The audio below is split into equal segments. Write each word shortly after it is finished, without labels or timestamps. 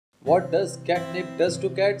What does catnip does to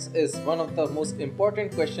cats is one of the most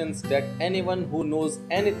important questions that anyone who knows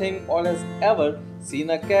anything or has ever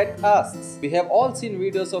seen a cat asks. We have all seen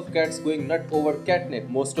videos of cats going nut over catnip.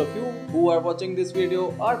 Most of you who are watching this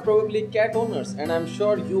video are probably cat owners, and I'm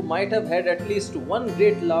sure you might have had at least one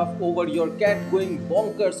great laugh over your cat going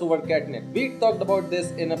bonkers over catnip. We talked about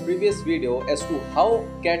this in a previous video as to how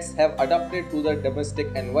cats have adapted to the domestic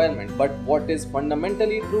environment, but what is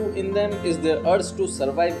fundamentally true in them is their urge to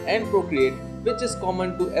survive and procreate, which is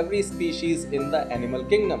common to every species in the animal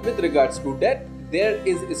kingdom. With regards to that, there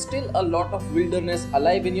is still a lot of wilderness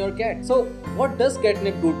alive in your cat. So, what does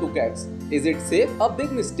catnip do to cats? Is it safe? A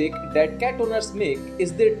big mistake that cat owners make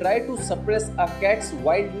is they try to suppress a cat's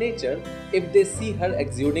wild nature if they see her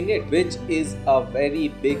exuding it, which is a very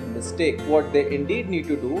big mistake. What they indeed need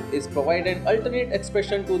to do is provide an alternate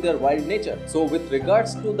expression to their wild nature. So, with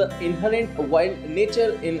regards to the inherent wild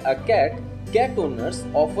nature in a cat owners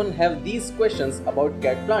often have these questions about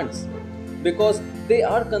cat plants, because they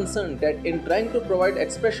are concerned that in trying to provide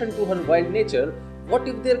expression to her wild nature, what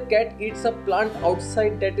if their cat eats a plant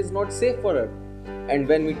outside that is not safe for her? And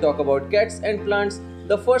when we talk about cats and plants,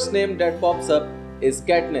 the first name that pops up is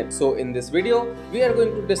catnip. So in this video, we are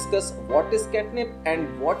going to discuss what is catnip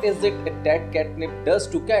and what is it that catnip does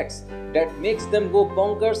to cats that makes them go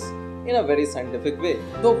bonkers in a very scientific way.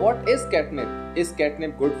 So what is catnip? Is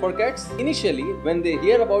catnip good for cats? Initially, when they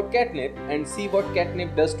hear about catnip and see what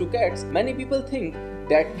catnip does to cats, many people think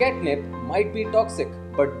that catnip might be toxic,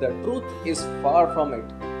 but the truth is far from it.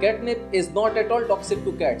 Catnip is not at all toxic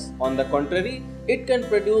to cats. On the contrary, it can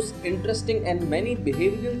produce interesting and many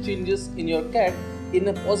behavioral changes in your cat in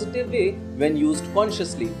a positive way when used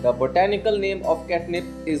consciously. The botanical name of catnip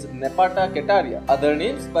is Nepeta cataria. Other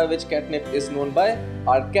names by which catnip is known by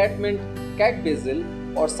are catmint, cat basil,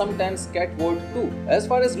 or sometimes catwort too. As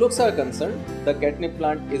far as looks are concerned, the catnip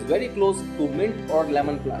plant is very close to mint or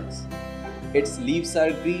lemon plants. Its leaves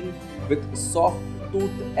are green with soft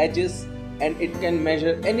toothed edges, and it can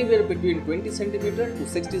measure anywhere between 20 cm to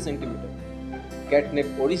 60 cm. Catnip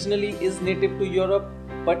originally is native to Europe,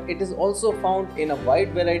 but it is also found in a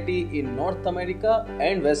wide variety in North America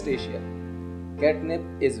and West Asia. Catnip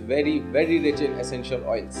is very rich in essential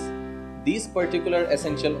oils. These particular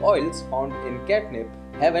essential oils found in catnip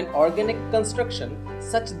have an organic construction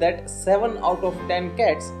such that 7 out of 10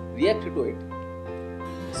 cats react to it.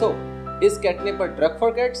 So, is catnip a drug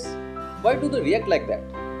for cats? Why do they react like that?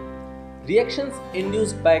 Reactions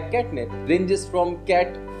induced by catnip ranges from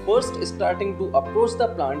cat first starting to approach the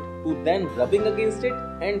plant to then rubbing against it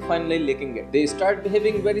and finally licking it. They start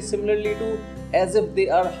behaving very similarly to as if they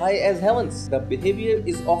are high as heavens. The behavior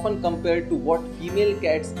is often compared to what female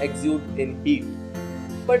cats exude in heat.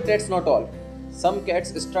 But that's not all. Some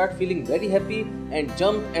cats start feeling very happy and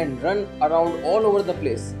jump and run around all over the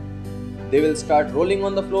place. They will start rolling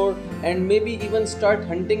on the floor and maybe even start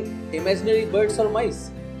hunting imaginary birds or mice.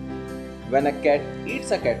 When a cat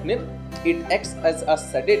eats a catnip, it acts as a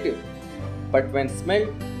sedative. But when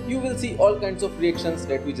smelled, you will see all kinds of reactions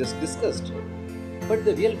that we just discussed. But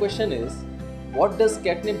the real question is, what does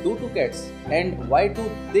catnip do to cats and why do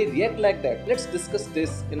they react like that? Let's discuss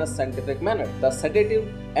this in a scientific manner. The sedative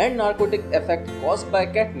and narcotic effect caused by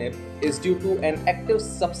catnip is due to an active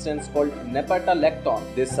substance called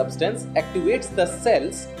nepetalactone. This substance activates the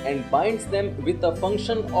cells and binds them with the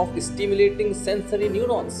function of stimulating sensory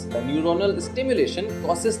neurons. The neuronal stimulation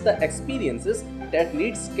causes the experiences that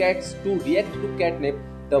leads cats to react to catnip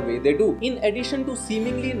the way they do. In addition to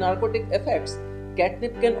seemingly narcotic effects,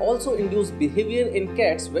 catnip can also induce behavior in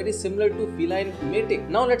cats very similar to feline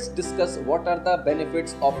mating. Now let's discuss what are the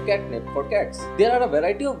benefits of catnip for cats. There are a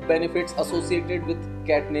variety of benefits associated with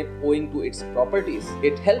catnip owing to its properties.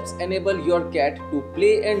 It helps enable your cat to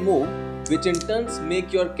play and move, which in turns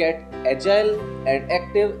make your cat agile and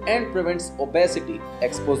active and prevents obesity.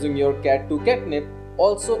 Exposing your cat to catnip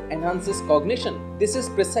also enhances cognition. This is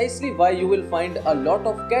precisely why you will find a lot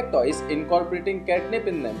of cat toys incorporating catnip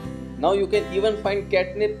in them. Now you can even find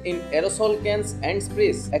catnip in aerosol cans and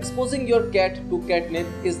sprays. Exposing your cat to catnip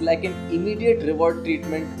is like an immediate reward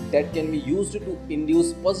treatment that can be used to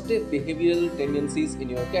induce positive behavioral tendencies in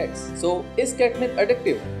your cats. So, is catnip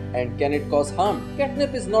addictive? And can it cause harm?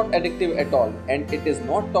 Catnip is not addictive at all and it is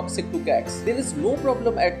not toxic to cats. There is no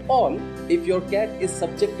problem at all if your cat is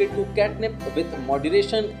subjected to catnip with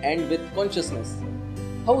moderation and with consciousness.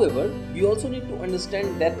 However, we also need to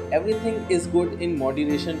understand that everything is good in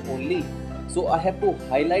moderation only. So I have to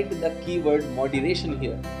highlight the keyword moderation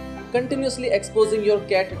here. Continuously exposing your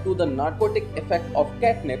cat to the narcotic effect of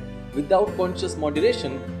catnip without conscious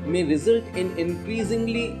moderation may result in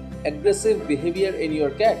increasingly aggressive behavior in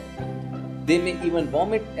your cat. They may even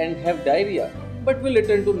vomit and have diarrhea, but will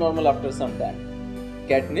return to normal after some time.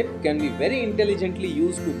 Catnip can be very intelligently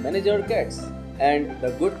used to manage our cats, and the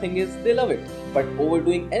good thing is they love it. But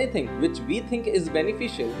overdoing anything which we think is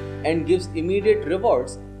beneficial and gives immediate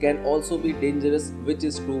rewards can also be dangerous, which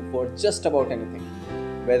is true for just about anything,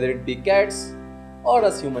 whether it be cats or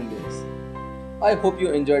us human beings. I hope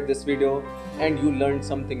you enjoyed this video and you learned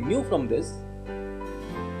something new from this.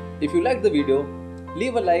 If you liked the video,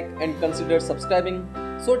 leave a like and consider subscribing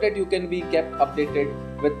so that you can be kept updated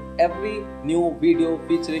with every new video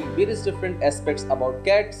featuring various different aspects about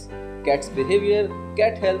cats, cats' behavior,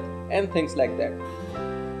 cat health and things like that.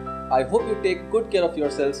 I hope you take good care of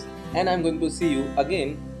yourselves and I'm going to see you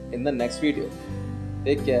again in the next video.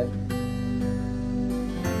 Take care.